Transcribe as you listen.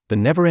The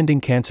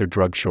never-ending cancer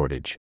drug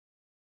shortage.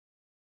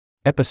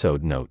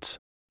 Episode notes.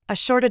 A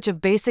shortage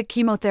of basic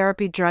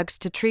chemotherapy drugs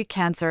to treat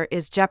cancer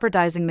is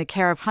jeopardizing the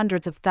care of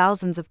hundreds of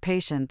thousands of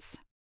patients.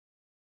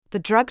 The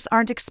drugs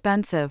aren't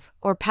expensive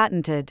or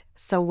patented,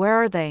 so where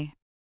are they?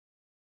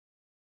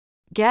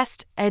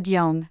 Guest, Ed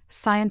Yong,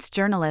 science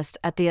journalist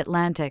at The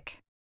Atlantic.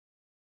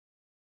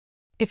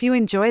 If you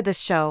enjoy this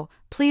show,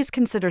 please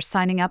consider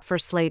signing up for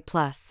Slate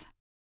Plus.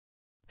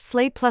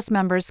 Slate Plus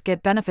members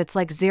get benefits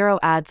like 0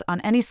 ads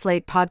on any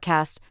Slate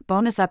podcast,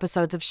 bonus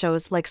episodes of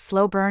shows like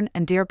Slow Burn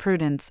and Dear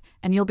Prudence,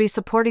 and you'll be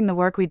supporting the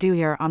work we do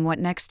here on What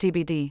Next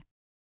TBD.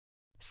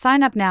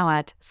 Sign up now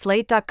at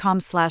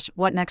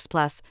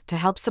slate.com/whatnextplus to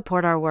help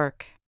support our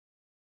work.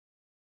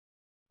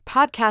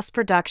 Podcast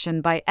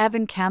production by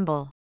Evan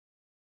Campbell.